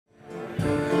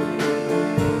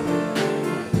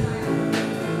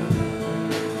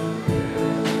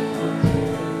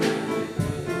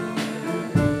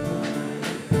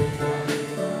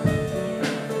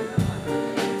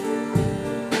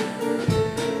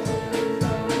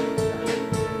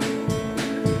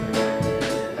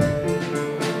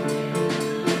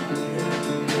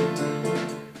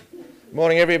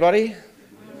Morning, everybody.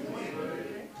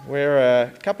 We're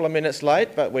a couple of minutes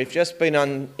late, but we've just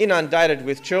been inundated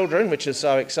with children, which is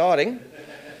so exciting.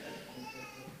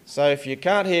 So if you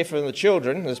can't hear from the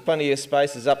children, there's plenty of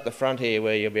spaces up the front here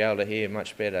where you'll be able to hear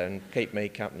much better and keep me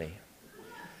company.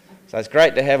 So it's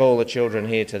great to have all the children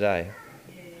here today.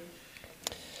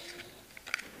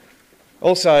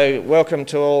 Also, welcome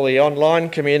to all the online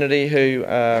community who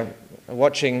are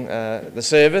watching the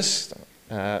service.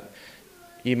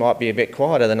 You might be a bit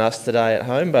quieter than us today at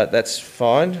home, but that's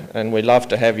fine, and we'd love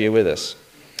to have you with us.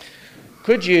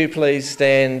 Could you please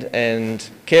stand, and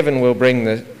Kevin will bring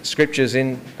the scriptures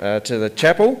in to the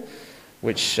chapel,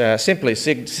 which simply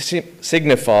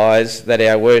signifies that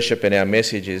our worship and our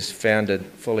message is founded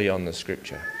fully on the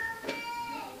scripture.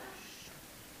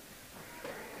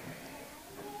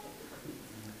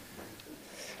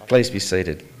 Please be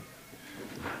seated.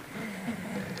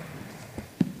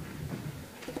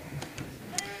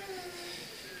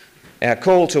 Our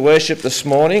call to worship this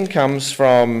morning comes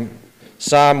from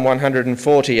Psalm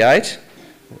 148.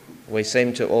 We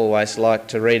seem to always like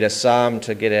to read a psalm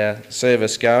to get our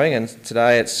service going, and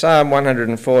today it's Psalm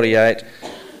 148,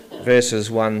 verses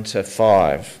 1 to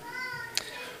 5.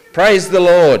 Praise the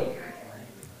Lord.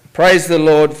 Praise the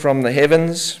Lord from the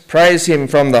heavens. Praise him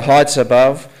from the heights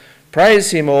above.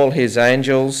 Praise him, all his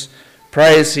angels.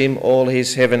 Praise him, all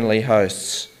his heavenly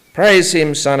hosts. Praise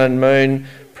him, sun and moon.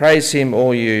 Praise him,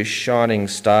 all you shining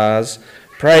stars.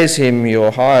 Praise him, your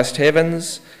highest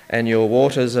heavens, and your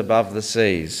waters above the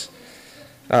seas,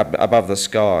 above the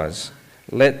skies.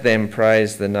 Let them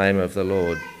praise the name of the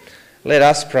Lord. Let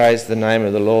us praise the name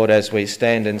of the Lord as we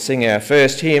stand and sing our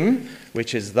first hymn,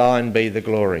 which is Thine Be the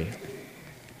Glory.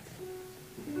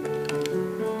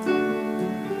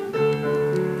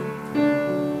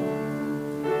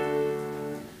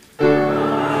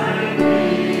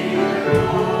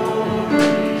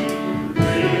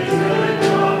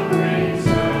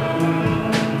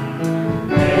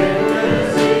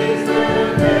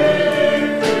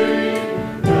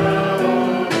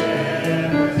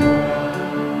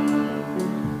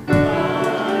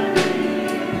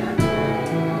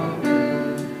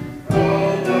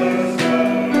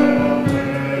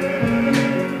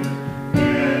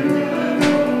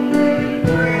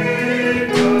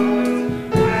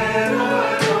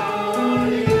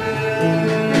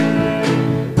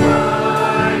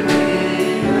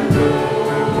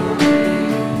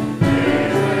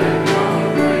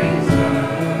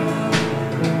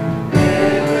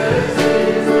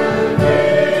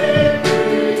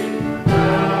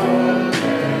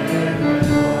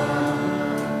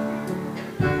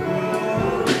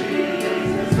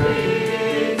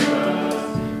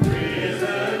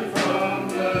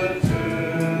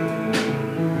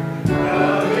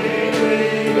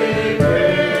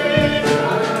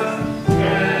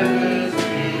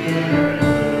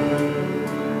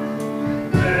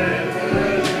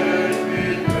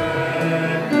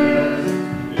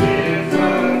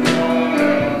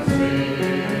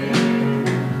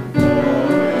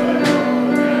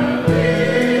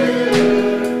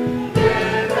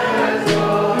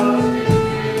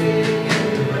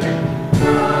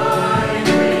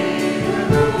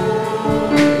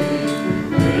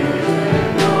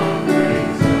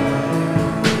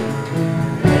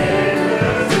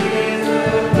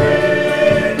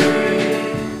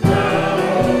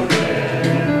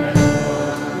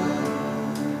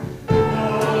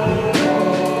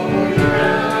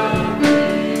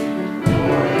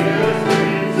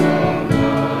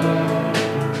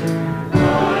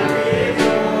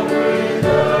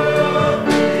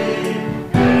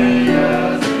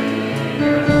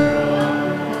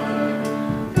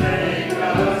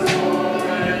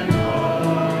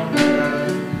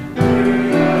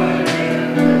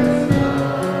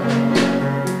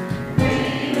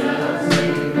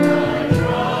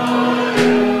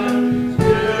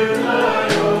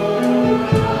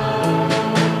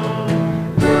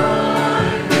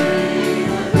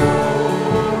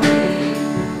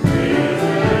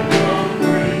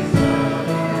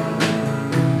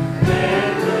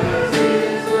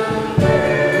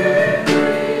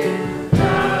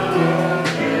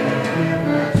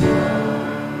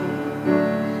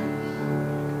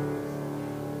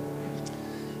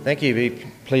 Thank you.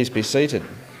 Please be seated.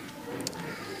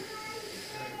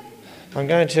 I'm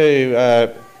going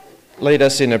to lead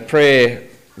us in a prayer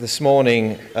this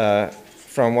morning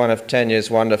from one of Tanya's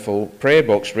wonderful prayer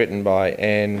books written by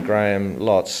Anne Graham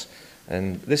Lotz.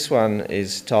 And this one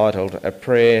is titled A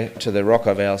Prayer to the Rock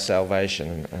of Our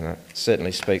Salvation, and it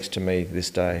certainly speaks to me this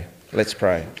day. Let's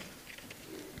pray.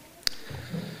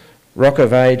 Rock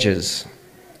of Ages,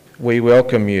 we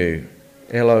welcome you,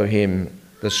 Elohim,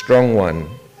 the strong one.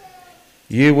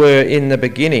 You were in the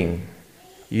beginning,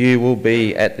 you will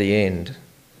be at the end.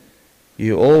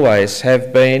 You always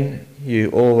have been, you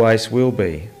always will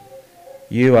be.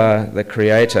 You are the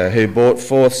Creator who brought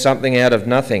forth something out of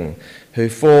nothing, who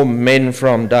formed men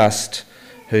from dust,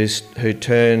 who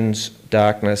turns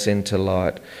darkness into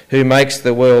light, who makes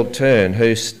the world turn,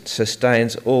 who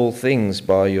sustains all things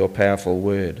by your powerful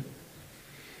word.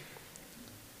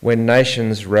 When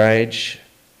nations rage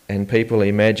and people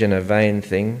imagine a vain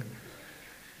thing,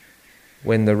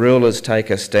 when the rulers take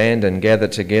a stand and gather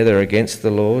together against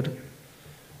the Lord,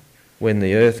 when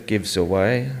the earth gives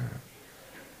away,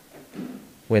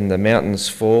 when the mountains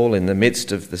fall in the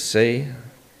midst of the sea,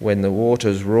 when the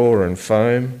waters roar and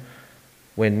foam,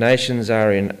 when nations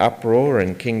are in uproar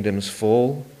and kingdoms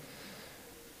fall,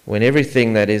 when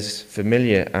everything that is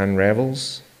familiar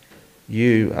unravels,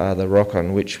 you are the rock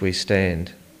on which we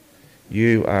stand.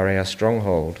 You are our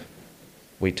stronghold.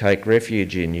 We take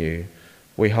refuge in you.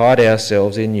 We hide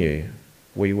ourselves in you.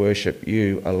 We worship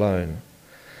you alone.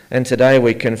 And today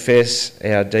we confess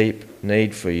our deep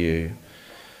need for you.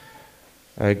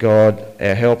 O God,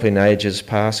 our help in ages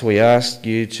past, we ask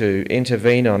you to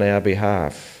intervene on our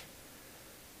behalf.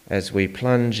 As we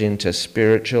plunge into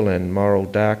spiritual and moral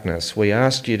darkness, we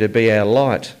ask you to be our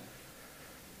light.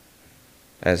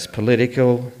 As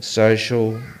political,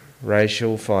 social,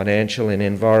 racial, financial and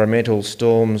environmental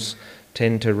storms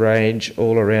tend to rage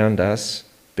all around us,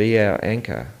 be our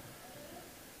anchor.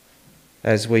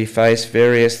 As we face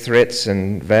various threats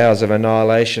and vows of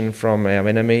annihilation from our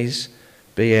enemies,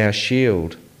 be our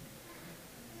shield.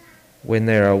 When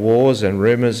there are wars and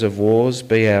rumours of wars,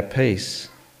 be our peace.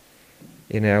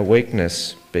 In our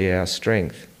weakness, be our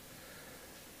strength.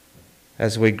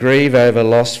 As we grieve over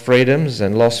lost freedoms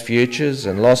and lost futures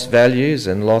and lost values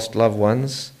and lost loved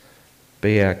ones,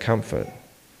 be our comfort.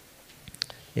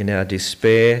 In our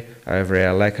despair over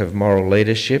our lack of moral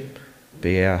leadership,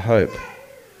 be our hope.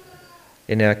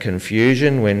 In our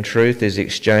confusion when truth is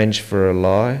exchanged for a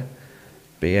lie,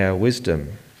 be our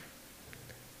wisdom.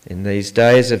 In these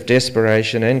days of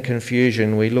desperation and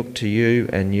confusion, we look to you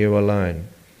and you alone.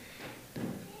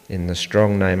 In the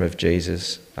strong name of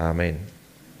Jesus, amen.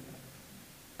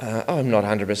 I'm not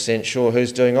 100% sure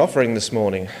who's doing offering this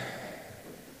morning.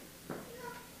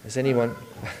 Is anyone?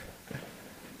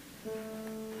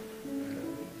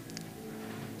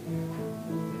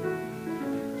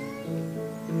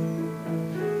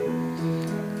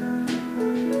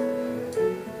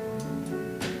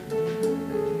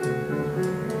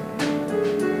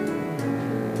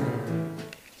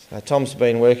 Tom's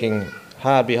been working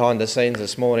hard behind the scenes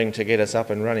this morning to get us up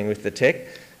and running with the tech,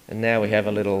 and now we have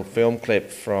a little film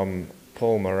clip from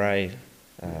Sal Marais,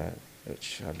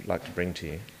 which I'd like to bring to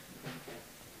you.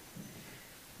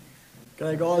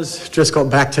 G'day guys, just got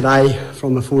back today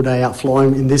from a full day out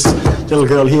flying in this little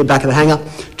girl here back at the hangar.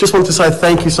 Just wanted to say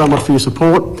thank you so much for your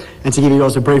support and to give you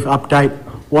guys a brief update.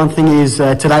 One thing is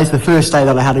today's the first day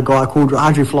that I had a guy called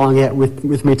Raju flying out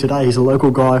with me today. He's a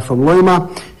local guy from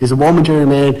Luma. He's a Walmajeri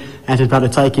man and he's about to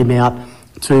take him out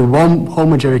to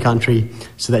Walmajeri country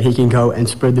so that he can go and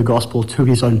spread the gospel to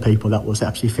his own people. That was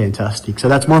absolutely fantastic. So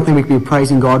that's one thing we can be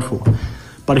praising God for.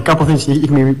 But a couple of things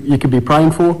you can be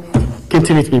praying for.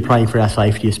 Continue to be praying for our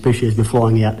safety, especially as we're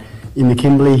flying out in the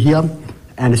Kimberley here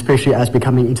and especially as we're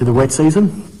coming into the wet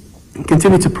season.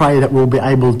 Continue to pray that we'll be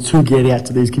able to get out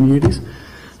to these communities.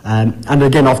 And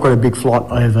again, I've got a big flight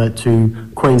over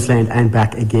to Queensland and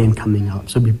back again coming up.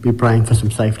 So be praying for some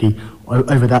safety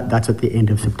over that. That's at the end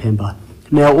of September.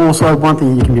 Now, also, one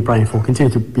thing you can be praying for,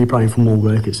 continue to be praying for more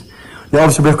workers. Now,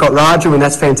 obviously, we've got Raju, and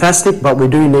that's fantastic, but we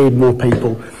do need more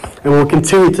people. And we'll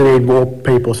continue to need more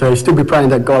people. So still be praying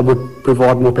that God would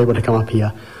provide more people to come up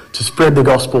here to spread the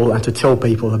gospel and to tell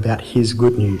people about his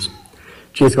good news.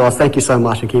 Cheers, guys. Thank you so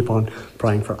much, and keep on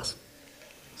praying for us.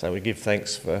 So we give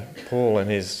thanks for Paul and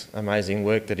his amazing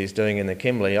work that he's doing in the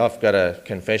Kimberley. I've got a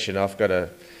confession. I've got to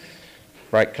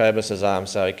break Cobus's arm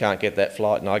so he can't get that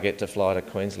flight, and I get to fly to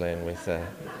Queensland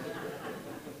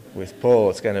with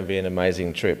Paul. It's going to be an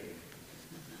amazing trip.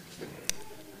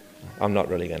 I'm not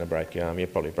really going to break your arm. You'll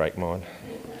probably break mine.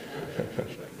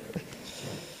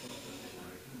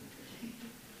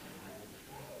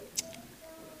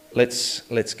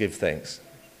 Let's give thanks.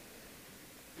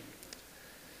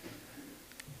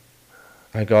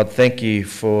 Oh God, thank you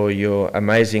for your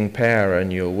amazing power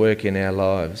and your work in our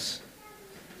lives.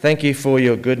 Thank you for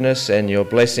your goodness and your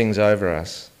blessings over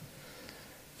us.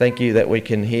 Thank you that we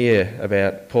can hear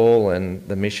about Paul and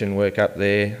the mission work up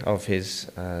there of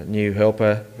his new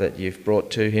helper that you've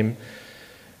brought to him.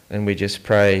 And we just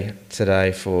pray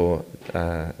today for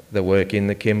the work in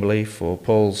the Kimberley, for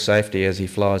Paul's safety as he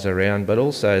flies around, but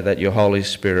also that your Holy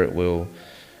Spirit will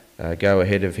go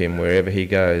ahead of him wherever he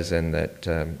goes, and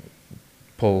that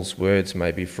Paul's words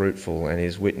may be fruitful and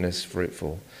his witness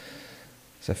fruitful.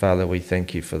 So, Father, we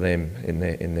thank you for them in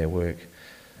their work.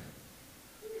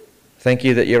 Thank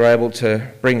you that you're able to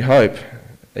bring hope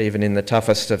even in the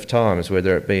toughest of times,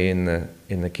 whether it be in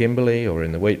the Kimberley or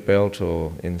in the wheat belt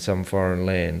or in some foreign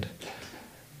land.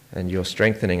 And you're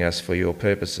strengthening us for your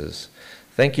purposes.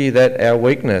 Thank you that in our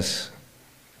weakness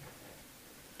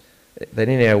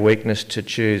to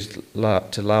choose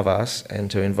to love us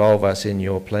and to involve us in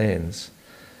your plans.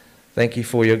 Thank you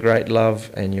for your great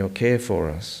love and your care for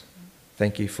us.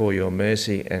 Thank you for your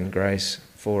mercy and grace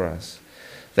for us.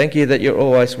 Thank you that you're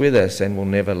always with us and will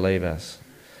never leave us.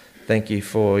 Thank you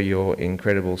for your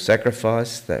incredible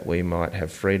sacrifice that we might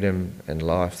have freedom and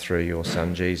life through your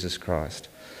Son, Jesus Christ.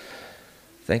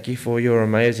 Thank you for your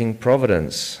amazing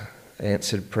providence,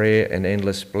 answered prayer and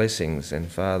endless blessings. And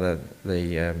Father,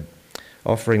 the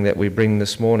offering that we bring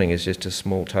this morning is just a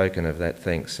small token of that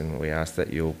thanks, and we ask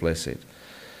that you'll bless it.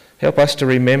 Help us to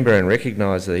remember and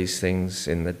recognise these things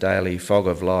in the daily fog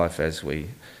of life as we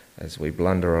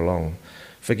blunder along.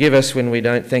 Forgive us when we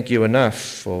don't thank you enough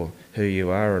for who you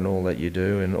are and all that you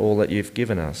do and all that you've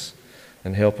given us,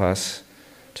 and help us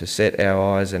to set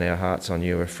our eyes and our hearts on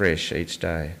you afresh each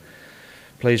day.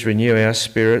 Please renew our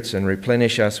spirits and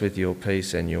replenish us with your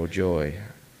peace and your joy,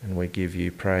 and we give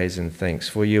you praise and thanks,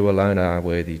 for you alone are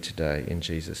worthy today. In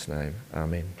Jesus' name,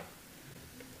 amen.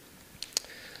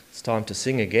 It's time to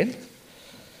sing again.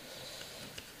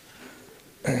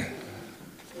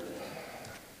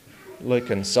 Luke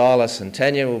and Silas and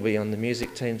Tanya will be on the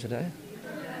music team today.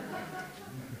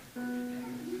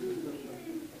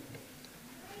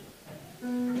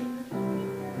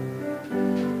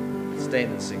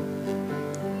 Stand and sing.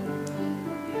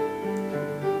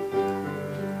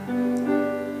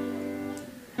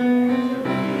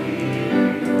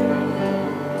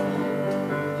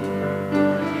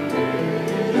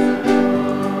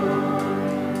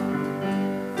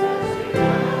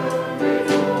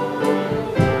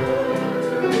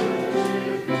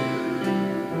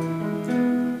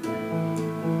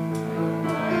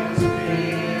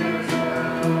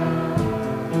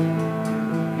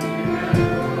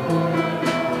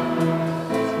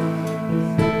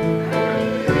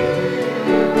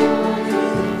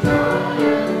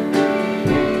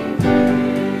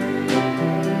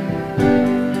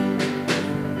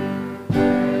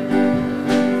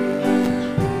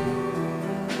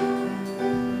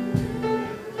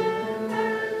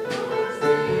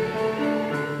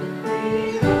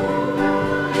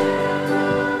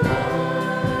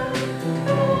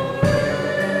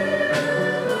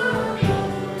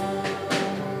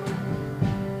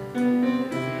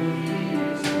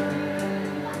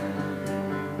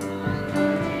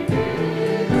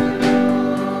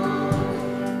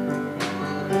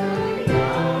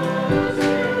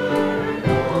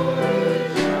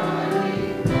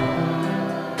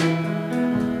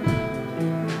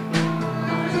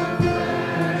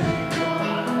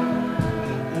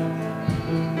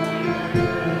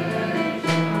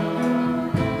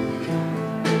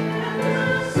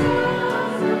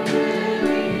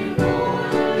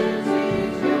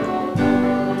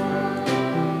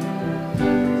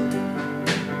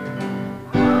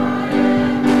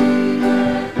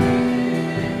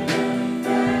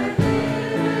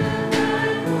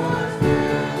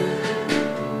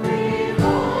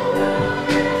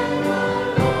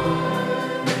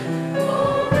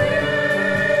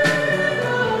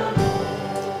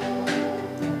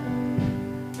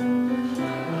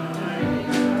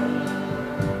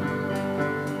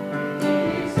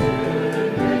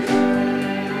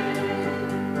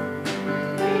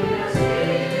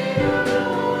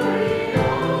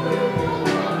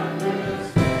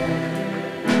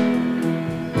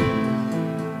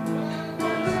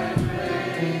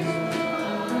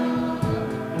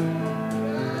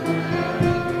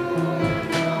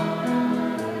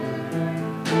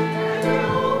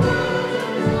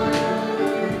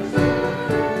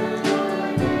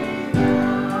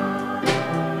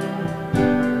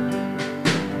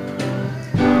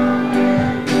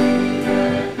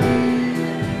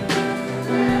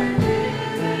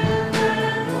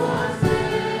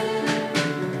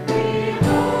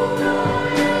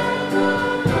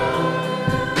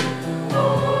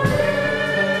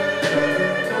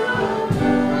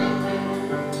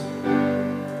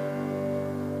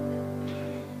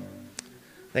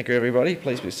 Thank you, everybody.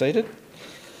 Please be seated.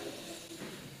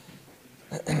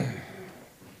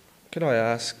 Could I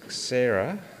ask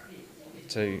Sarah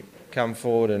to come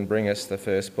forward and bring us the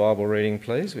first Bible reading,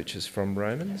 please, which is from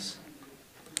Romans.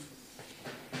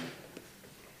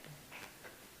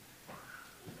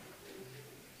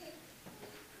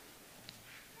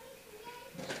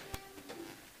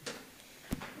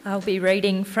 I'll be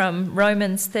reading from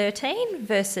Romans 13,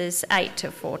 verses 8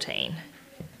 to 14.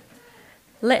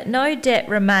 Let no debt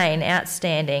remain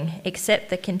outstanding except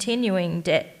the continuing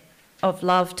debt of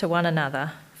love to one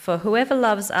another, for whoever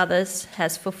loves others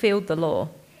has fulfilled the law.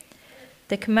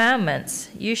 The commandments,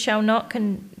 you shall not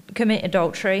commit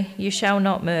adultery, you shall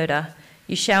not murder,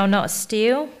 you shall not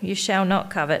steal, you shall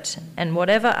not covet, and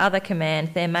whatever other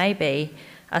command there may be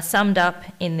are summed up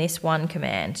in this one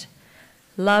command.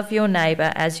 Love your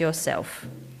neighbour as yourself.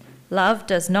 Love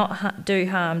does not do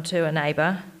harm to a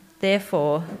neighbour,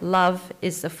 therefore love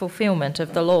is the fulfilment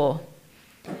of the law.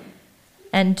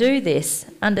 And do this,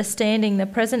 understanding the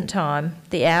present time,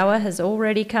 the hour has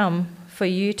already come for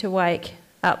you to wake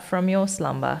up from your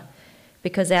slumber,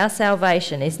 because our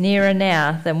salvation is nearer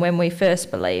now than when we first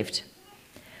believed.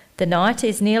 The night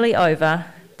is nearly over,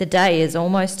 the day is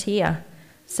almost here.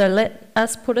 So let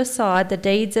us put aside the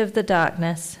deeds of the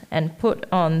darkness and put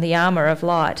on the armour of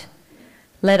light.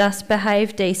 Let us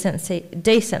behave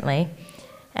decently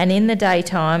and in the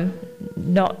daytime,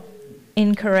 not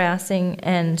in carousing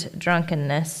and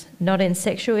drunkenness, not in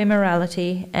sexual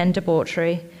immorality and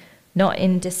debauchery, not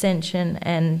in dissension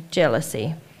and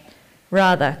jealousy.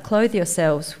 Rather, clothe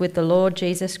yourselves with the Lord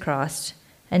Jesus Christ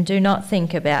and do not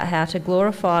think about how to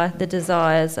glorify the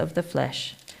desires of the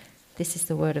flesh. This is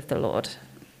the word of the Lord.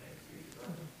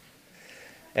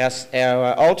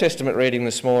 Our Old Testament reading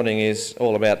this morning is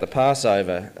all about the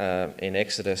Passover in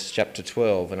Exodus chapter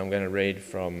 12, and I'm going to read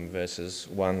from verses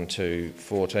 1 to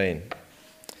 14.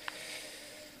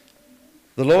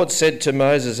 The Lord said to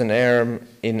Moses and Aaron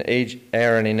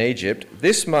in Egypt,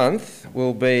 "This month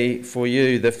will be for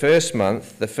you the first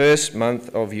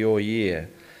month of your year.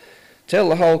 Tell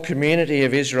the whole community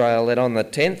of Israel that on the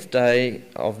 10th day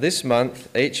of this month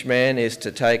each man is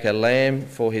to take a lamb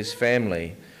for his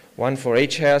family, one for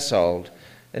each household,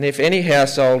 and if any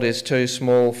household is too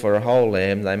small for a whole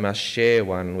lamb, they must share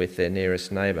one with their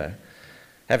nearest neighbour.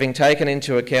 Having taken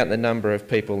into account the number of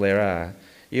people there are,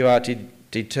 you are to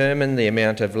determine the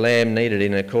amount of lamb needed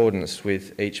in accordance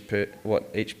with what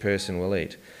each person will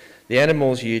eat. The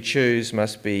animals you choose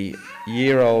must be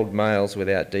year-old males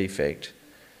without defect,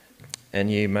 and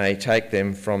you may take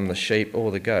them from the sheep or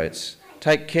the goats.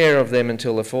 Take care of them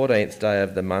until the 14th day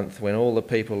of the month, when all the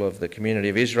people of the community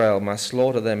of Israel must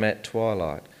slaughter them at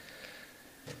twilight.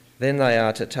 Then they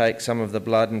are to take some of the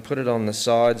blood and put it on the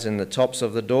sides and the tops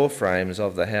of the door frames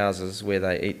of the houses where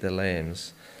they eat the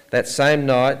lambs. That same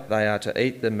night they are to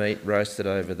eat the meat roasted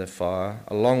over the fire,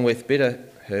 along with bitter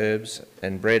herbs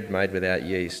and bread made without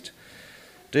yeast.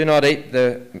 Do not eat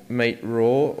the meat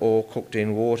raw or cooked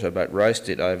in water, but roast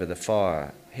it over the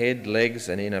fire, head, legs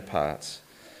and inner parts.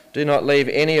 Do not leave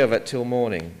any of it till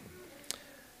morning.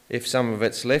 If some of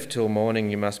it's left till morning,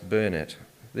 you must burn it.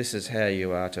 This is how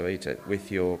you are to eat it,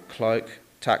 with your cloak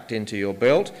tucked into your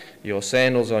belt, your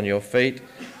sandals on your feet,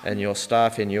 and your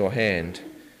staff in your hand.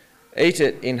 Eat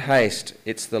it in haste,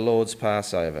 it's the Lord's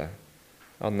Passover.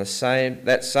 On that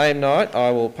same night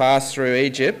I will pass through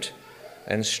Egypt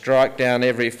and strike down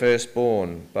every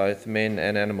firstborn, both men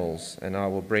and animals, and I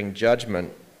will bring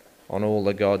judgment on all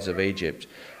the gods of Egypt.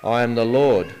 I am the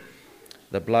Lord.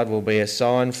 The blood will be a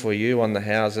sign for you on the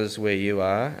houses where you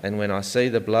are, and when I see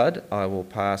the blood, I will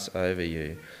pass over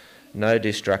you. No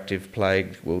destructive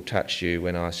plague will touch you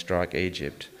when I strike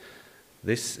Egypt.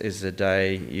 This is the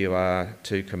day you are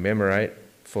to commemorate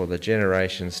for the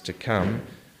generations to come.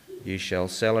 You shall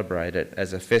celebrate it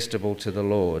as a festival to the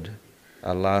Lord,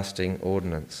 a lasting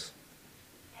ordinance."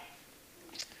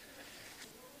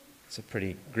 It's a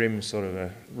pretty grim sort of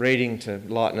a reading to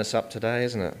lighten us up today,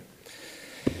 isn't it?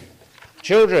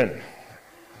 Children,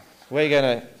 we're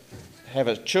going to have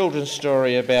a children's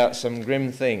story about some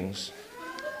grim things.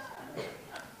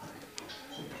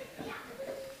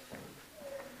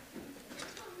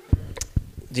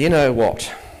 Do you know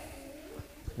what?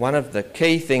 One of the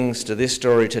key things to this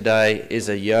story today is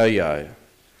a yo-yo.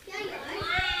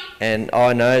 And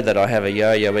I know that I have a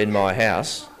yo-yo in my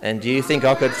house. And do you think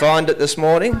I could find it this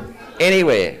morning?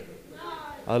 Anywhere.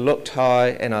 I looked high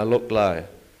and I looked low.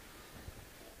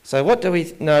 So what do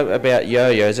we know about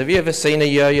yo-yos? Have you ever seen a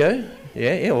yo-yo?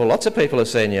 Yeah, well, lots of people have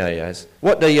seen yo-yos.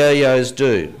 What do yo-yos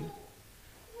do?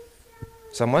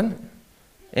 Someone?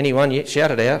 Anyone?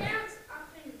 Shout it out.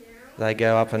 They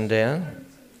go up and down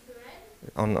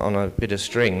on a bit of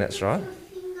string, that's right.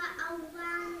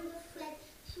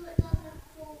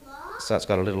 So it's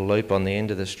got a little loop on the end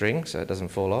of the string so it doesn't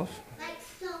fall off. Like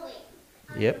sewing.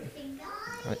 Yep.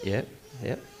 Yep.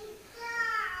 Yep.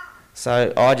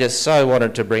 So I just so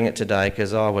wanted to bring it today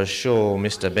because I was sure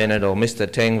Mr. Bennett or Mr.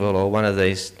 Tengville or one of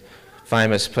these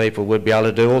famous people would be able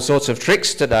to do all sorts of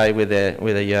tricks today with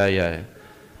a yo-yo.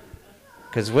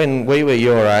 Because when we were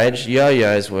your age,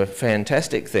 yo-yos were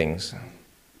fantastic things.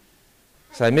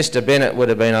 So Mr. Bennett would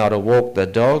have been able to walk the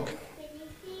dog.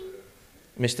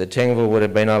 Mr. Tengville would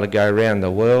have been able to go around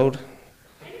the world,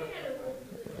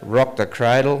 rock the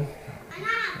cradle.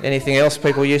 Anything else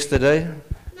people used to do?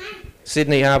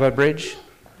 Sydney Harbour Bridge.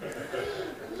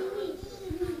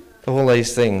 All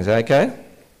these things, okay?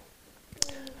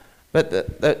 But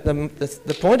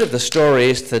the point of the story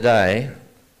is today,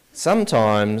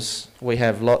 sometimes we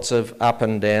have lots of ups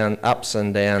and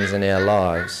downs in our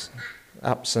lives.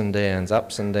 Ups and downs,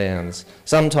 ups and downs.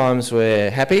 Sometimes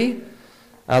we're happy,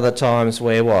 other times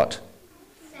we're what?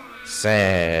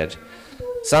 Sad.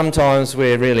 Sometimes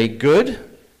we're really good,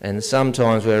 and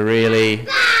sometimes we're really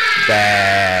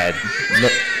bad,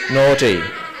 naughty.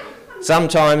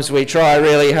 Sometimes we try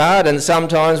really hard, and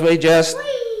sometimes we just...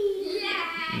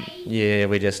 Yeah,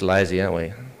 we're just lazy, aren't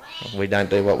we? We don't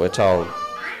do what we're told.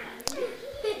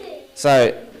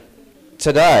 So,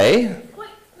 today,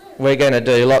 we're going to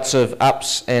do lots of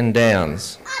ups and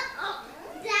downs.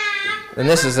 And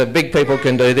this is big people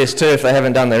can do this too if they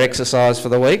haven't done their exercise for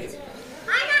the week.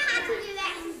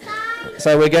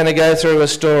 So we're going to go through a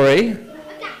story,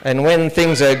 and when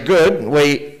things are good,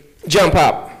 we jump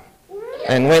up.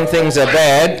 And when things are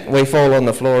bad, we fall on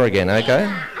the floor again,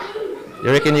 okay? You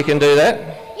reckon you can do that?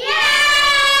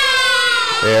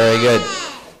 Yeah! Very good.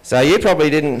 So you probably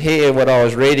didn't hear what I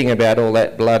was reading about all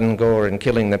that blood and gore and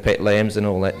killing the pet lambs and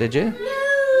all that, did you?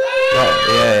 Right,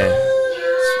 yeah.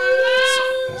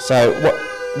 So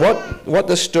what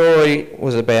the story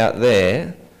was about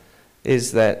there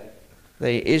is that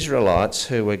the Israelites,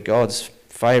 who were God's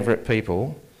favourite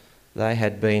people, they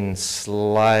had been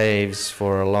slaves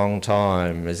for a long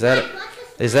time. Is that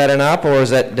an up or is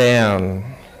that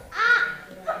down?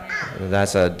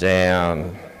 That's a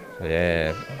down.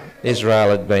 Yeah. Israel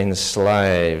had been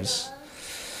slaves.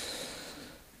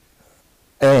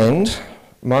 And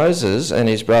Moses and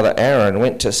his brother Aaron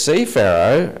went to see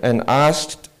Pharaoh and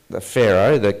asked the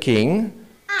Pharaoh, the king,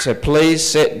 to please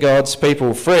set God's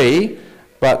people free,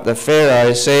 but the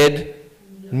Pharaoh said,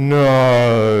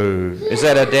 no. Is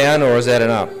that a down or is that an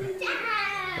up?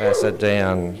 That's a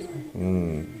down.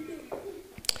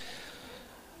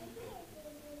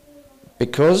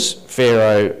 Because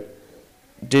Pharaoh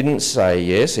didn't say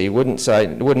yes, he wouldn't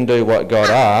do what God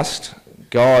asked,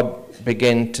 God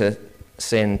began to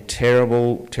send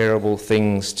terrible, terrible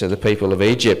things to the people of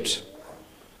Egypt.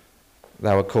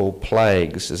 They were called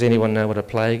plagues. Does anyone know what a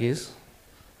plague is?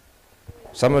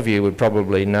 Some of you would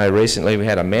probably know recently we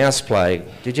had a mouse plague.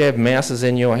 Did you have mouses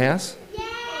in your house? Yeah.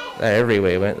 They're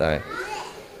everywhere, weren't they?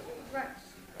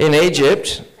 In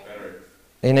Egypt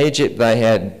they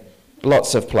had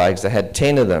lots of plagues. They had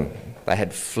 10 of them. They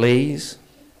had fleas,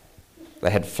 they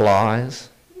had flies,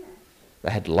 they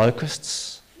had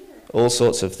locusts, all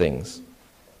sorts of things.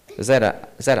 Is that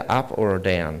an up or a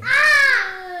down?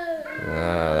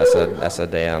 Oh, that's a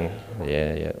down.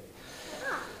 Yeah.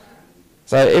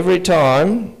 So every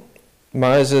time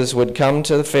Moses would come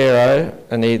to the Pharaoh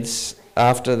and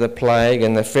after the plague,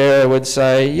 and the Pharaoh would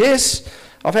say, yes,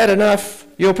 I've had enough,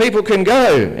 your people can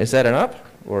go. Is that an up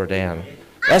or a down?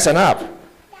 That's an up.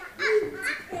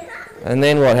 And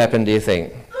then what happened, do you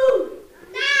think?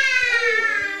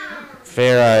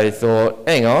 Pharaoh thought,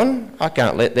 hang on, I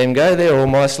can't let them go, they're all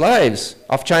my slaves.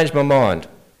 I've changed my mind.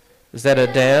 Is that a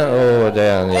down or a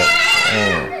down?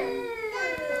 Yeah.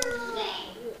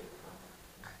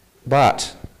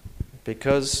 But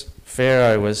because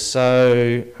Pharaoh was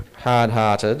so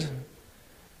hard-hearted,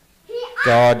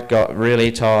 God got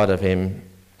really tired of him,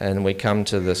 and we come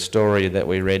to the story that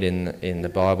we read in the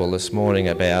Bible this morning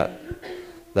about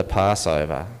the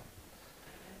Passover.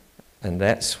 And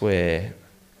that's where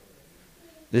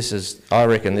I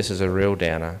reckon this is a real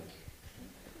downer.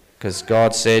 Because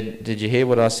God said, did you hear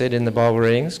what I said in the Bible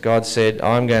readings? God said,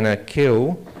 I'm going to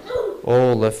kill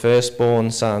all the firstborn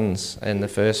sons and the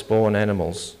firstborn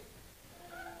animals.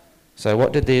 So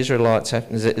what did the Israelites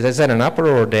have? Is that an upper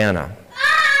or a downer?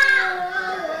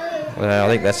 Well, I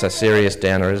think that's a serious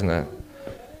downer, isn't it?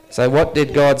 So what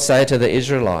did God say to the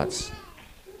Israelites?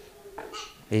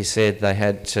 He said they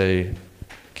had to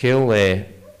kill their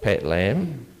pet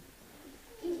lamb.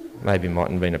 Maybe it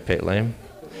mightn't have been a pet lamb.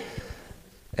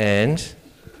 And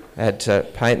had to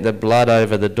paint the blood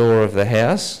over the door of the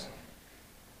house.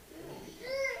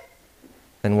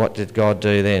 And what did God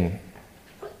do then?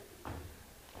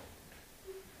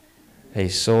 He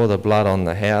saw the blood on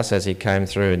the house as he came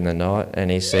through in the night,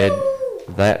 and he said,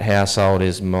 that household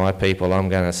is my people, I'm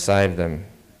going to save them.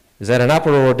 Is that an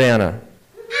upper or a downer?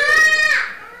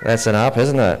 That's an up,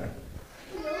 isn't it?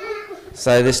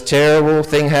 So this terrible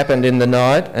thing happened in the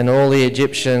night, and all the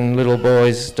Egyptian little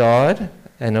boys died,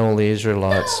 and all the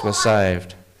Israelites were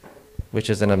saved, which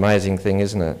is an amazing thing,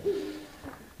 isn't it?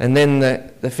 And then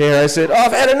the Pharaoh said,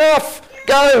 I've had enough!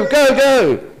 Go, go,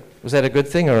 go! Was that a good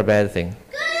thing or a bad thing?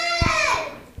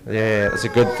 Yeah, it's a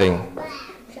good thing.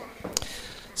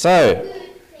 So,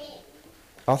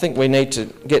 I think we need to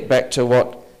get back to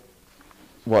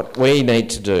what we need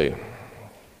to do.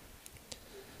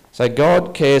 So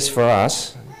God cares for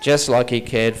us just like he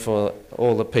cared for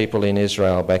all the people in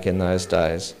Israel back in those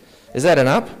days. Is that an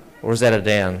up or is that a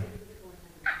down?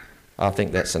 I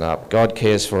think that's an up. God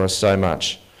cares for us so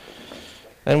much.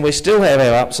 And we still have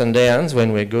our ups and downs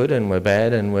when we're good and we're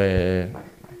bad and we're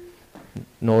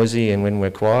noisy and when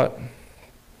we're quiet.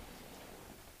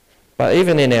 But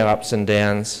even in our ups and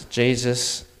downs,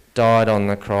 Jesus died on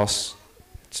the cross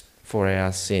for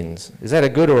our sins. Is that a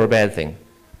good or a bad thing?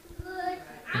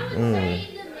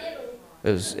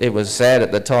 It was sad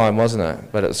at the time, wasn't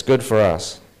it? But it's good for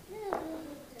us.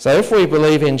 So if we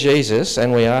believe in Jesus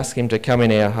and we ask him to come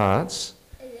in our hearts,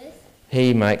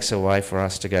 he makes a way for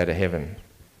us to go to heaven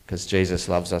because Jesus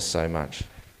loves us so much.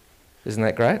 Isn't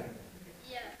that great?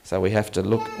 Yeah. So we have to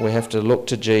look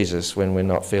to Jesus when we're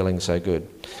not feeling so good.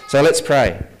 So let's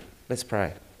pray. Let's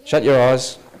pray. Shut your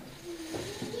eyes.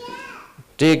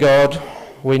 Dear God,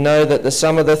 we know that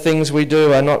some of the things we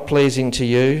do are not pleasing to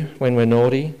you when we're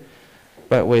naughty,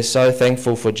 but we're so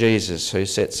thankful for Jesus who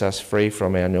sets us free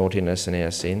from our naughtiness and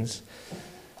our sins.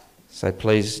 So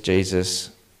please,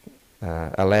 Jesus,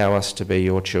 allow us to be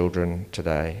your children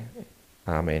today.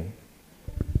 Amen.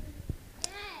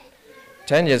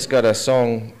 Tanya's got a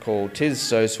song called "'Tis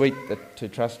So Sweet to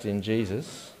Trust in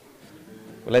Jesus."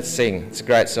 Well, let's sing. It's a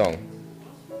great song.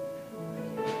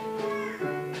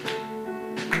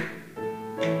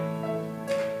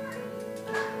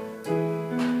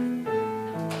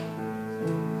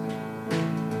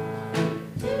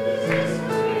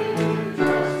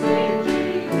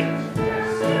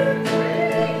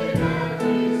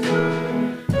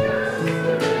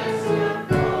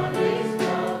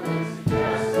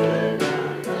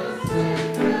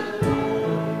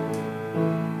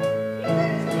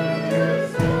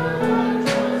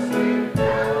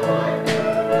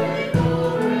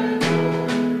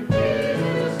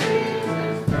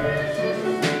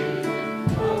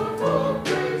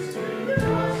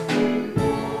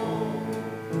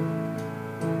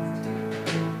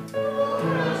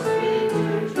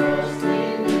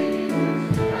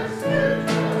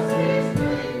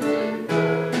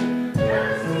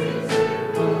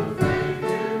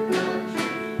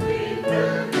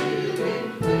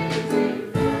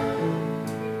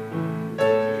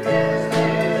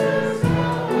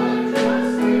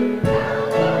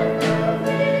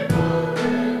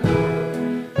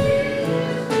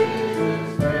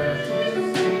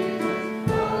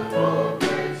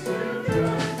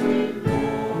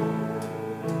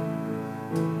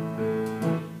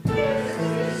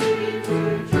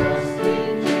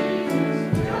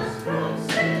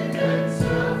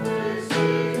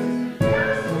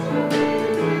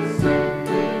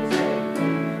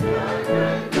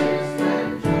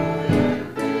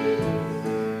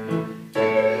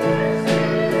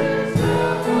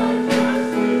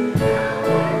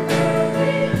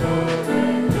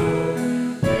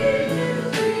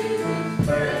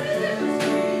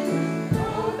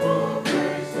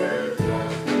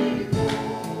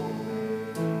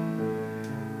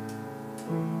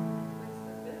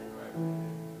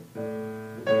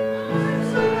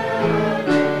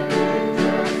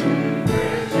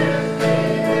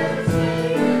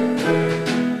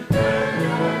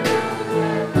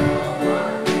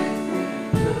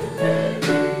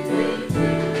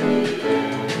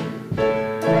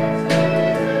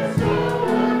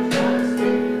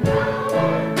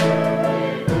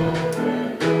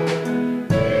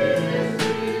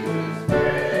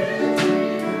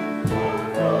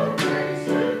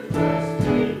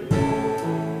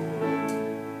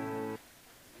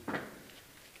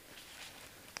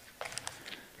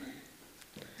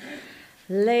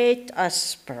 Let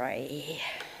us pray.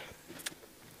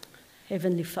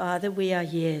 Heavenly Father, we are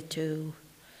here to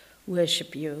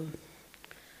worship you.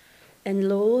 And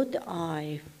Lord,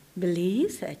 I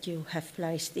believe that you have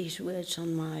placed these words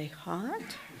on my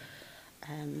heart.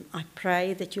 I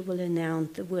pray that you will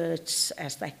announce the words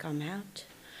as they come out.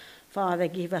 Father,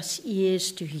 give us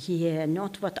ears to hear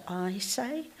not what I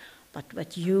say, but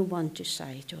what you want to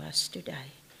say to us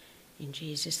today. In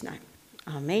Jesus' name,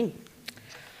 Amen.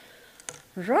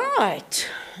 Right.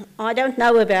 I don't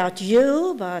know about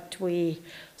you, but we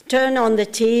turn on the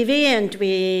TV and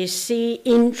we see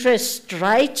interest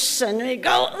rates and we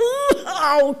go, ooh,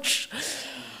 ouch.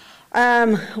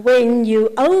 When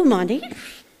you owe money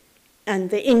and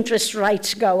the interest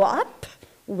rates go up,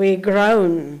 we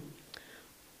groan.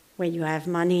 When you have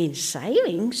money in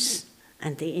savings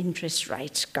and the interest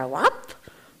rates go up,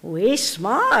 we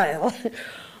smile.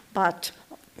 But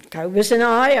Cobus and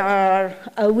I are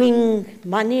owing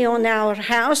money on our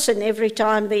house, and every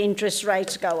time the interest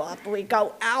rates go up, we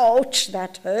go, ouch,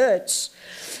 that hurts.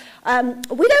 We don't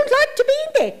like to be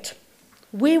in debt.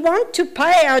 We want to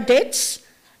pay our debts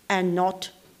and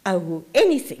not owe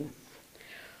anything.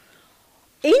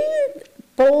 In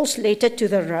Paul's letter to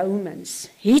the Romans,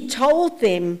 he told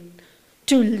them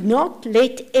to not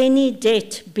let any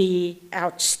debt be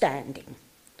outstanding.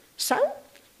 So,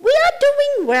 we are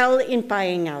doing well in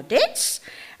paying our debts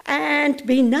and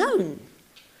be known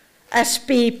as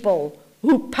people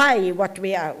who pay what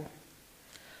we owe.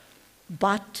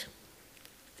 But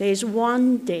there's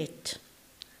one debt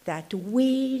that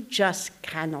we just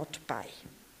cannot pay.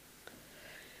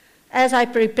 As I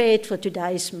prepared for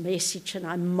today's message and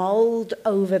I mulled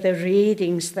over the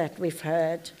readings that we've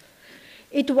heard,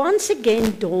 it once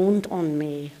again dawned on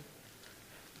me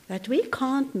that we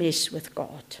can't mess with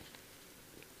God.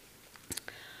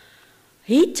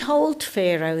 He told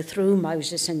Pharaoh through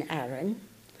Moses and Aaron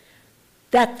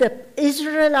that the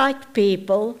Israelite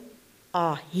people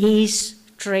are his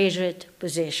treasured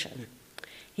possession.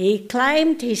 He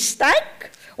claimed his stake,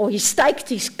 or he staked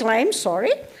his claim,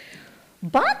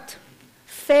 but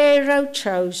Pharaoh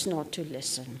chose not to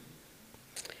listen.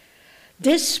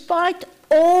 Despite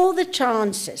all the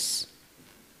chances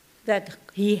that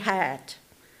he had,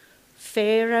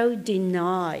 Pharaoh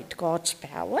denied God's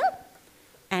power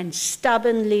and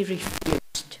stubbornly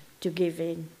refused to give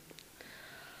in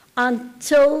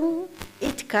until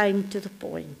it came to the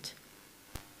point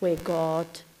where God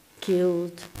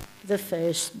killed the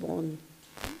firstborn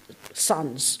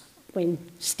sons. When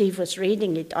Steve was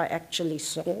reading it, I actually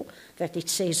saw that it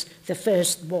says the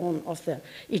firstborn of the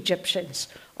Egyptians.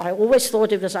 I always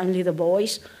thought it was only the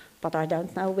boys, but I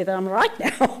don't know whether I'm right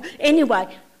now.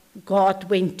 Anyway, God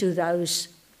went to that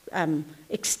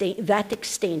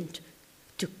extent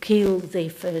to kill their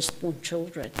firstborn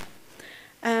children.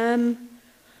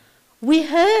 We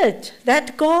heard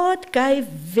that God gave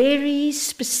very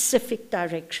specific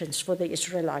directions for the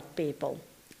Israelite people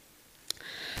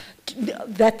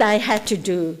that they had to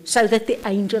do so that the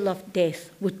angel of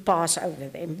death would pass over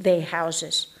them, their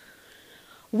houses.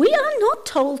 We are not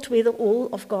told whether all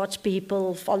of God's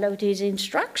people followed his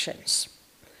instructions.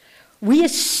 We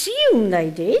assume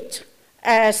they did,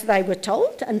 as they were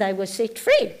told, and they were set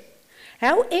free.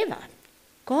 However,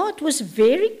 God was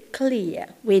very clear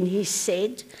when he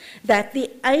said that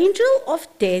the angel of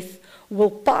death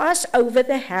will pass over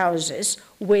the houses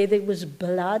where there was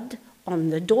blood on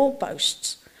the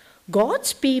doorposts.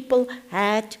 God's people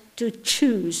had to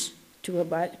choose to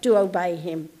obey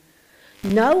him.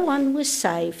 No one was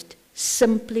saved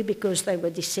simply because they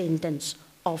were descendants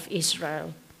of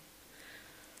Israel.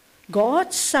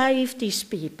 God saved his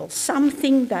people,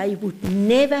 something they would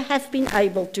never have been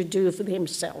able to do for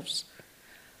themselves.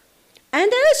 And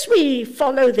as we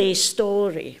follow their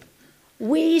story,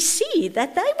 we see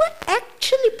that they were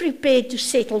actually prepared to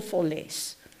settle for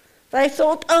less. They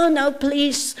thought, oh no,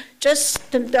 please,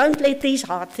 just don't let these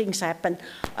hard things happen.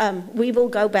 We will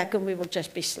go back and we will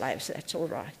just be slaves, that's all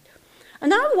right.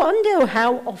 And I wonder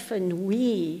how often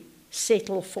we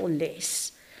settle for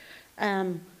less.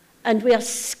 And we are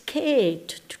scared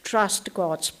to trust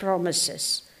God's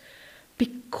promises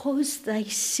because they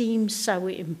seem so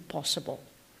impossible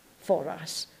for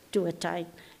us to attain.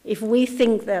 If we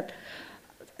think that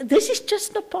this is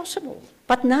just not possible,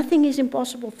 but nothing is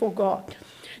impossible for God.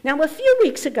 Now, a few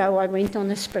weeks ago, I went on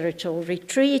a spiritual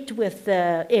retreat with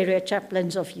the area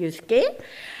chaplains of youth care,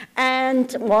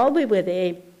 and while we were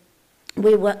there,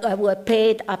 we were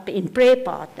paired up in prayer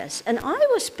partners, and I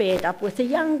was paired up with a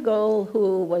young girl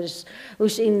who's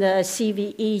in the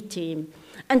CVE team,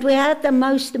 and we had the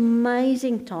most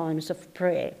amazing times of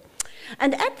prayer.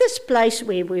 And at this place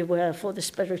where we were for the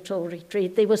spiritual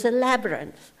retreat, there was a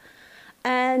labyrinth,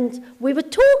 and we were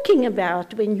talking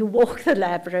about when you walk the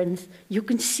labyrinth, you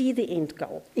can see the end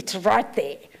goal. It's right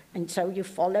there, and so you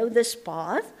follow this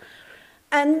path,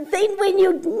 and then when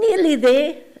you're nearly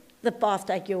there, the path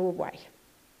takes you away.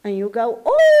 And you go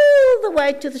all the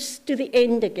way to the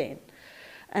end again.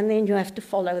 And then you have to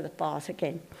follow the path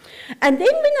again. And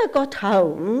then when I got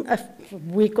home, a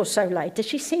week or so later,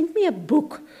 she sent me a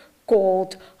book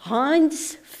called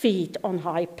Hind's Feet on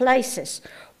High Places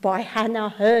by Hannah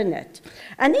Hurnett.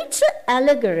 And it's an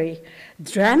allegory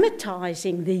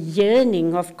dramatizing the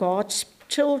yearning of God's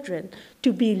children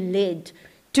to be led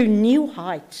to new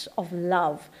heights of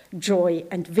love, joy,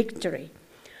 and victory.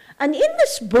 And in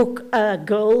this book, a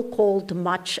girl called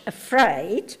Much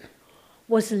Afraid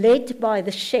was led by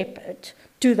the shepherd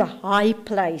to the high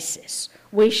places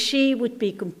where she would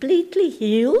be completely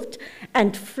healed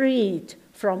and freed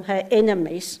from her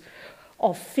enemies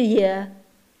of fear,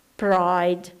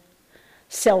 pride,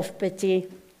 self-pity,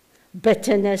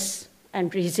 bitterness,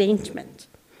 and resentment.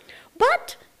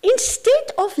 But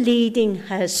instead of leading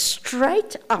her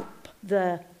straight up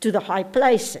to the high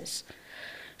places,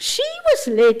 she was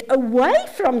led away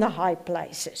from the high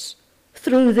places,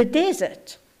 through the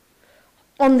desert,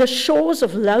 on the shores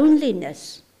of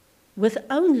loneliness, with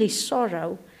only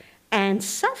sorrow and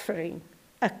suffering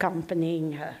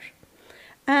accompanying her.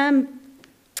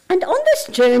 And on this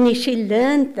journey, she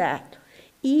learned that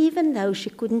even though she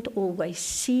couldn't always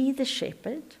see the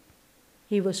shepherd,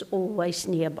 he was always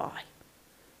nearby.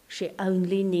 She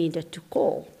only needed to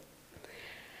call.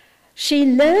 She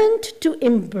learned to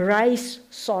embrace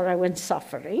sorrow and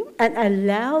suffering and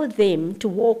allow them to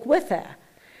walk with her.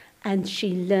 And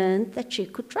she learned that she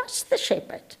could trust the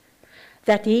shepherd,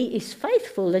 that he is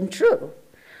faithful and true.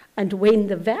 And when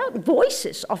the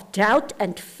voices of doubt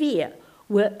and fear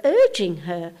were urging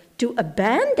her to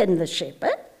abandon the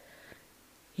shepherd,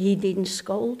 he didn't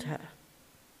scold her.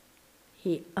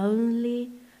 He only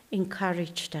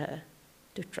encouraged her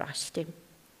to trust him.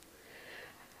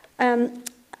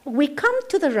 We come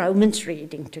to the Romans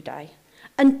reading today,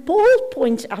 and Paul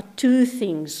points out two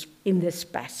things in this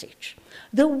passage.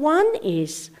 The one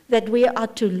is that we are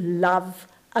to love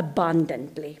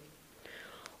abundantly.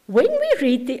 When we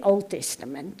read the Old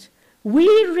Testament, we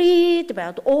read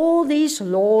about all these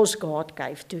laws God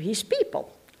gave to his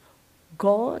people.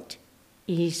 God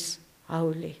is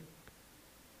holy.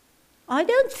 I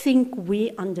don't think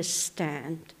we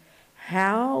understand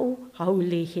how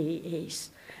holy he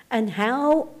is and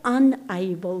how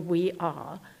unable we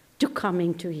are to come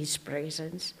into his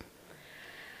presence.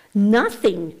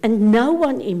 Nothing and no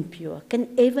one impure can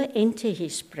ever enter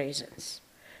his presence.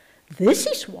 This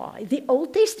is why the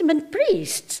Old Testament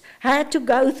priests had to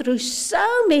go through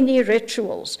so many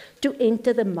rituals to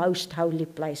enter the most holy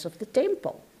place of the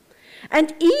temple.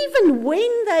 And even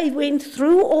when they went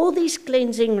through all these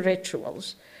cleansing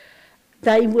rituals,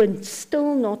 they were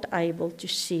still not able to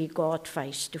see God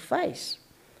face to face.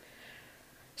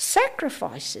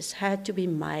 Sacrifices had to be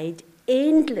made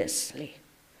endlessly.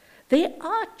 There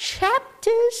are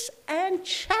chapters and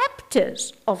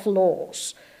chapters of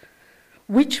laws,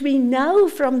 which we know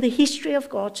from the history of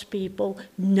God's people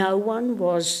no one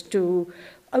was to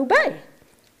obey.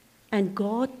 And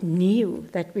God knew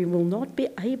that we will not be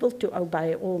able to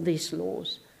obey all these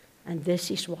laws. And this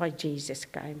is why Jesus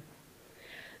came.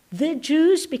 The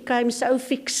Jews became so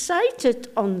fixated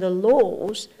on the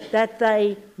laws that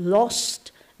they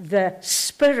lost the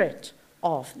spirit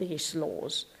of these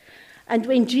laws. And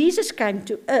when Jesus came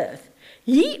to earth,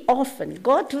 he often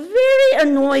got very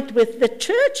annoyed with the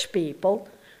church people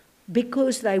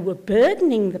because they were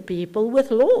burdening the people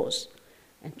with laws.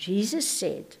 And Jesus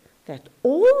said that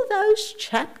all those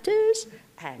chapters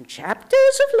and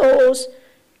chapters of laws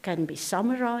can be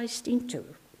summarized in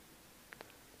two.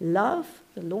 Love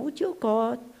the Lord your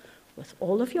God with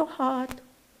all of your heart,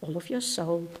 all of your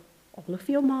soul, all of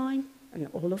your mind, and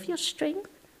all of your strength,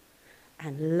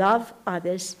 and love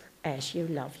others as you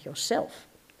love yourself.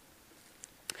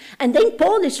 And then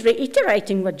Paul is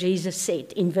reiterating what Jesus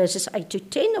said in verses 8 to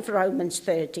 10 of Romans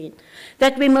 13,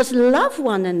 that we must love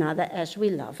one another as we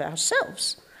love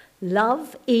ourselves.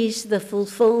 Love is the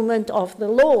fulfillment of the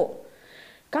law.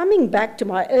 Coming back to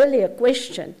my earlier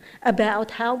question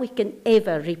about how we can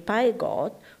ever repay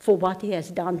God for what he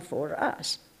has done for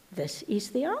us, this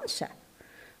is the answer.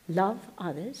 Love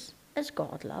others as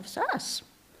God loves us.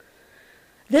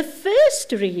 The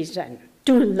first reason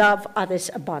to love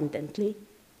others abundantly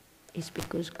is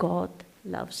because God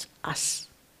loves us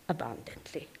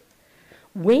abundantly.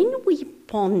 When we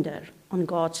ponder on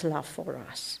God's love for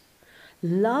us,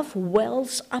 love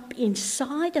wells up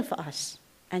inside of us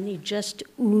and it just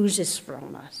oozes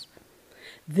from us.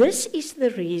 This is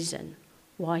the reason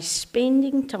why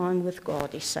spending time with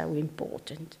God is so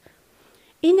important.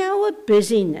 In our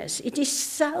busyness, it is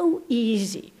so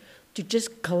easy to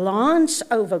just glance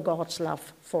over God's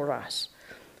love for us,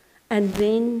 and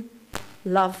then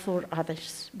love for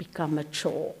others become a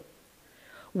chore.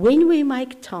 When we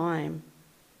make time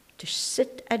to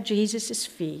sit at Jesus'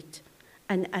 feet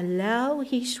and allow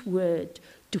his word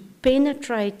to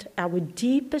penetrate our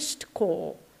deepest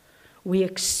core, we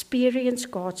experience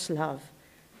God's love,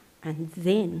 and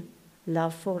then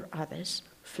love for others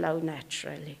flow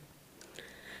naturally.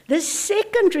 The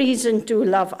second reason to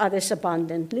love others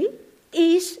abundantly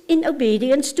is in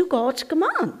obedience to God's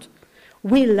command.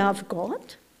 We love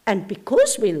God, and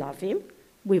because we love him,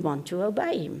 we want to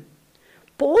obey him.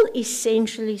 Paul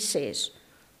essentially says,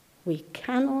 we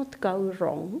cannot go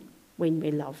wrong when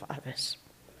we love others.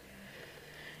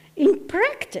 In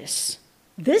practice,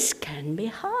 this can be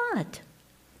hard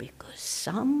because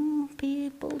some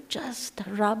people just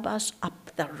rub us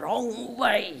up the wrong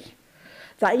way.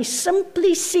 They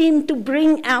simply seem to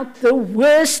bring out the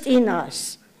worst in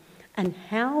us. And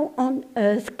how on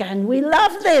earth can we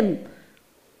love them?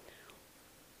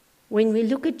 When we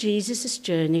look at Jesus'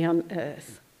 journey on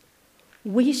earth,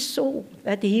 we saw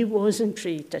that he wasn't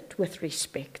treated with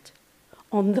respect.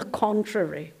 On the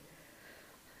contrary,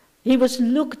 he was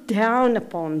looked down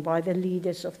upon by the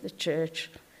leaders of the church.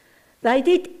 They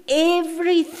did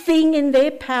everything in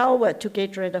their power to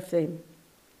get rid of him,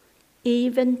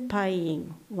 even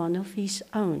paying one of his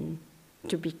own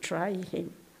to betray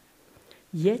him.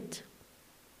 Yet,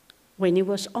 when he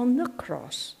was on the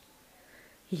cross,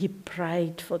 he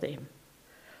prayed for them,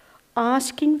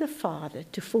 asking the Father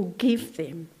to forgive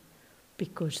them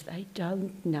because they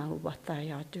don't know what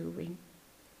they are doing.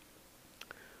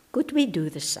 Could we do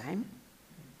the same?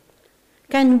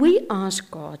 Can we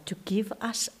ask God to give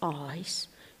us eyes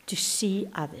to see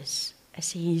others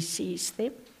as he sees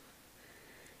them?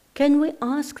 Can we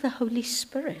ask the Holy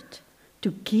Spirit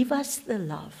to give us the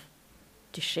love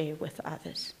to share with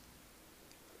others?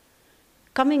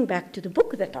 Coming back to the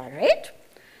book that I read,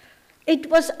 it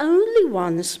was only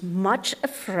once much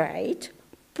afraid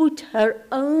put her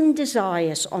own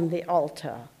desires on the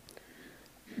altar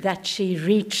that she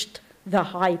reached the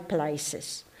high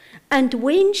places. And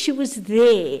when she was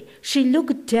there, she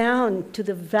looked down to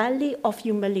the valley of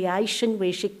humiliation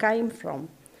where she came from,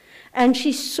 and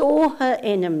she saw her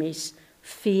enemies: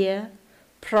 fear,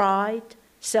 pride,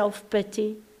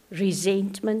 self-pity,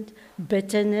 resentment,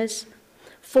 bitterness,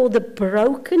 for the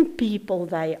broken people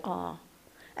they are.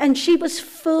 And she was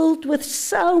filled with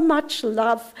so much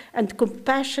love and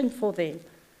compassion for them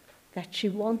that she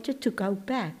wanted to go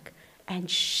back and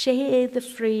share the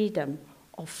freedom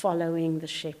of following the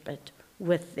shepherd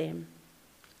with them.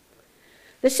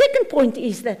 The second point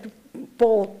is that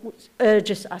Paul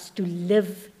urges us to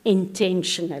live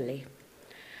intentionally.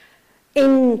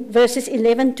 In verses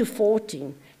 11 to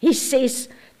 14, he says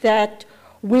that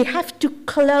we have to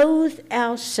clothe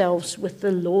ourselves with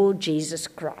the Lord Jesus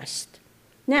Christ.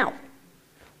 Now,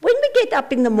 when we get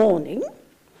up in the morning,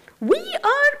 we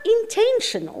are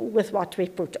intentional with what we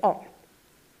put on.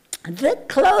 The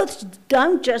clothes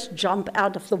don't just jump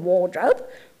out of the wardrobe.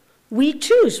 We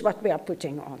choose what we are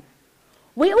putting on.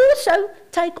 We also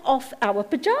take off our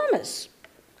pajamas.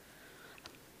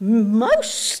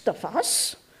 Most of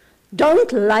us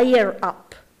don't layer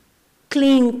up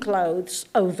clean clothes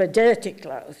over dirty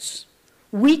clothes.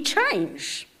 We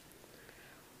change.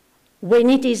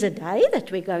 When it is a day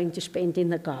that we're going to spend in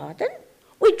the garden,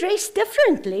 we dress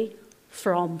differently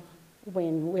from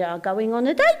when we are going on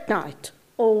a date night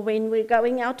or when we're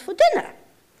going out for dinner.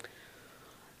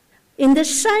 In the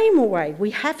same way, we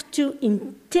have to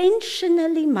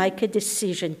intentionally make a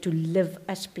decision to live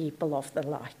as people of the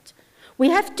light. We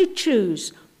have to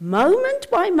choose moment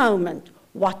by moment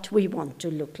what we want to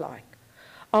look like.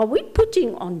 Are we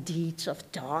putting on deeds of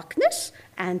darkness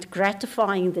and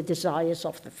gratifying the desires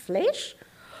of the flesh?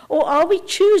 Or are we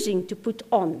choosing to put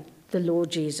on the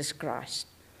Lord Jesus Christ?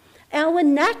 Our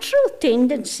natural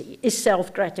tendency is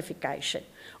self-gratification.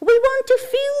 We want to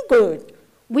feel good.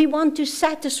 We want to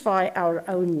satisfy our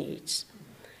own needs.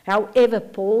 However,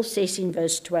 Paul says in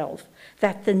verse 12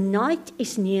 that the night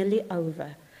is nearly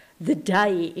over. The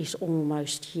day is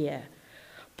almost here.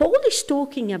 Paul is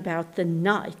talking about the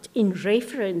night in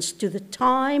reference to the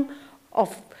time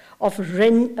of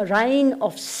reign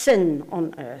of sin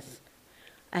on earth.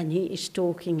 And he is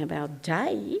talking about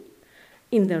day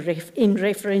in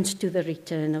reference to the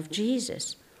return of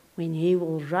Jesus, when he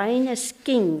will reign as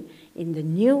king in the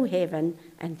new heaven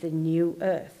and the new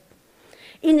earth.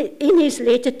 In his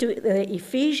letter to the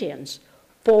Ephesians,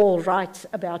 Paul writes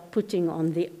about putting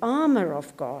on the armor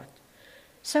of God.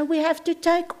 So we have to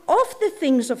take off the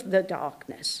things of the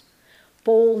darkness.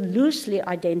 Paul loosely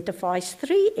identifies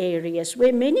 3 areas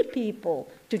where many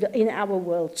people in our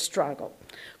world struggle.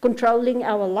 Controlling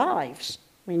our lives,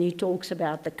 when he talks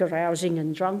about the carousing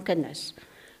and drunkenness.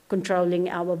 controlling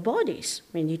our bodies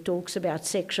when he talks about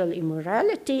sexual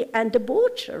immorality and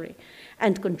debauchery,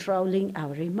 and controlling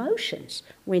our emotions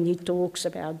when he talks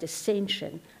about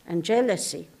dissension and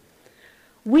jealousy.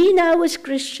 We know as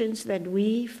Christians that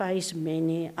we face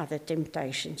many other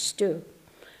temptations too.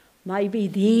 Maybe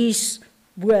these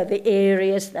were the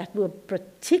areas that were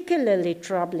particularly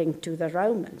troubling to the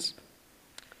Romans.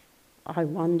 I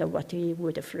wonder what he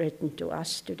would have written to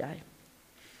us today.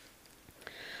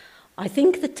 I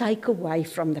think the takeaway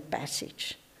from the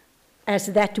passage is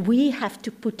that we have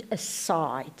to put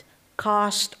aside,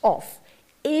 cast off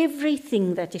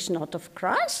everything that is not of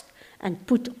Christ and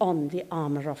put on the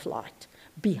armor of light.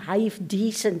 Behave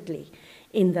decently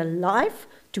in the life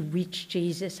to which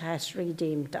Jesus has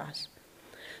redeemed us.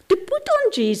 To put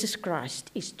on Jesus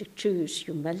Christ is to choose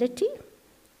humility,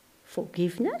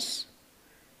 forgiveness,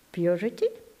 purity,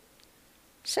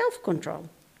 self-control,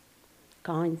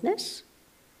 kindness,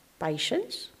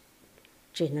 patience,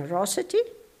 generosity,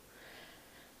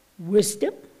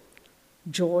 wisdom,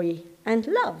 joy, and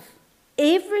love.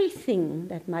 Everything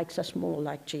that makes us more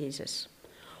like Jesus.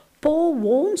 Paul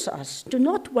warns us to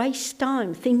not waste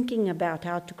time thinking about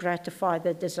how to gratify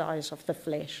the desires of the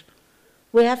flesh.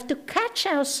 We have to catch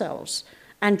ourselves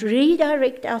and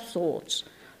redirect our thoughts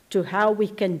to how we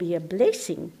can be a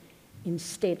blessing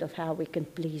instead of how we can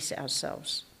please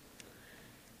ourselves.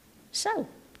 So,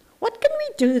 what can we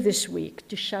do this week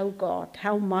to show God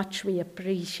how much we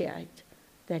appreciate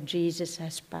that Jesus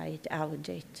has paid our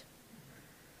debt?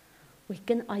 We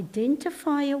can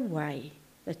identify a way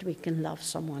that we can love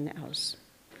someone else.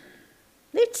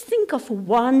 Let's think of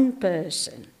one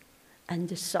person and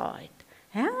decide,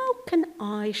 how can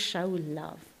I show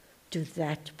love to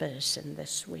that person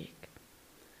this week?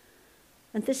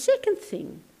 And the second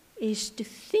thing is to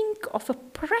think of a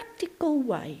practical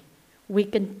way we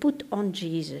can put on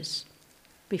Jesus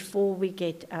before we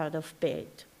get out of bed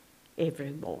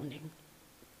every morning.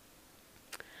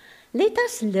 Let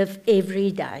us live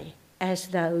every day as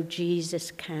though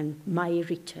Jesus may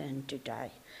return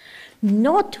today,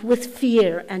 not with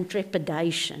fear and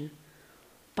trepidation,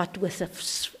 but with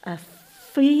a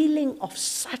feeling of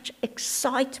such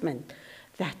excitement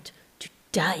that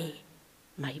today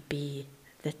may be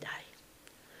the day.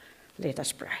 Let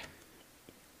us pray.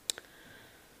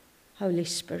 Holy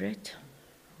Spirit,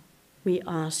 we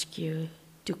ask you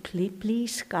to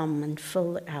please come and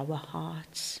fill our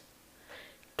hearts.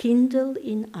 Kindle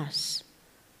in us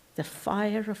the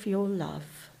fire of your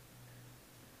love,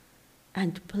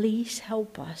 and please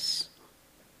help us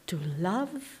to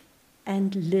love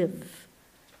and live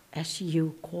as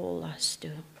you call us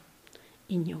to.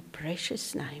 In your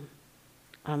precious name,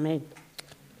 amen.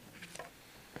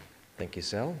 Thank you,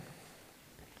 Sal.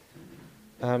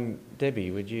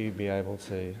 Debbie, would you be able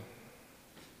to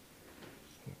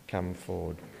come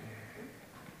forward?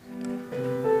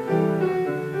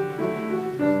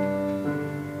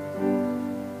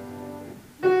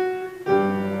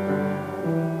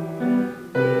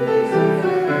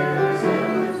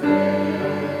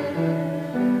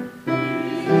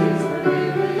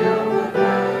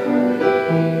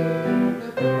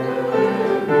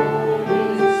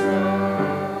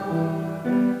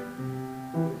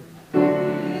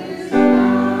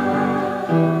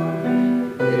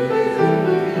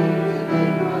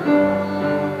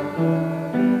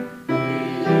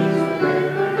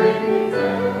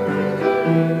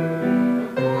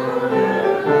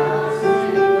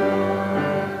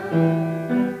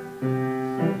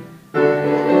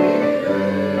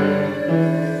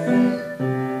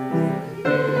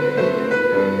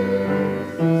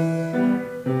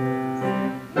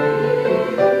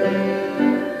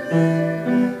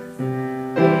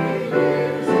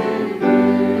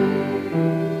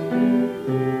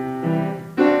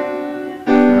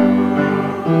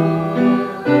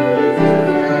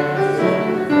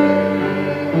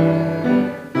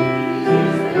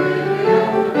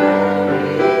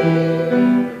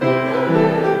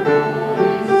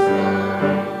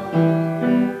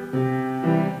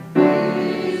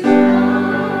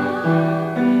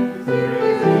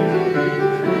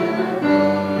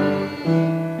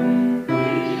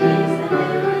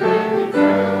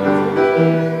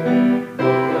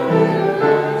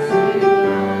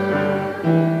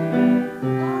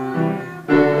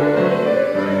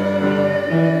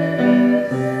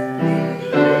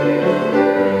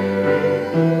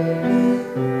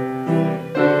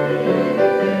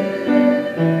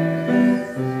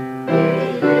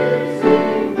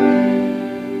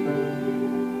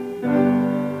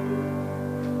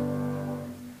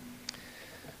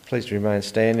 Please remain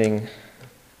standing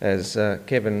as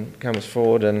Kevin comes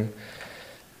forward and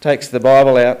takes the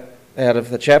Bible out out of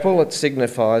the chapel, it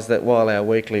signifies that while our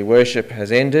weekly worship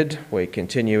has ended, we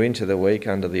continue into the week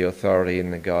under the authority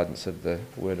and the guidance of the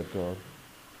Word of God.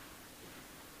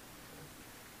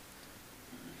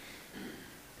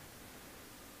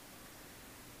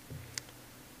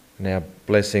 And our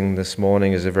blessing this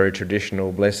morning is a very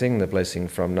traditional blessing, the blessing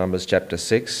from Numbers chapter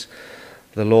 6.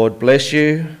 The Lord bless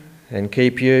you and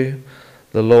keep you.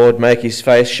 The Lord make his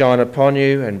face shine upon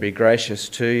you and be gracious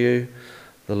to you.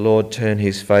 The Lord turn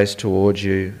his face towards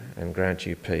you and grant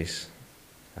you peace.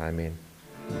 Amen.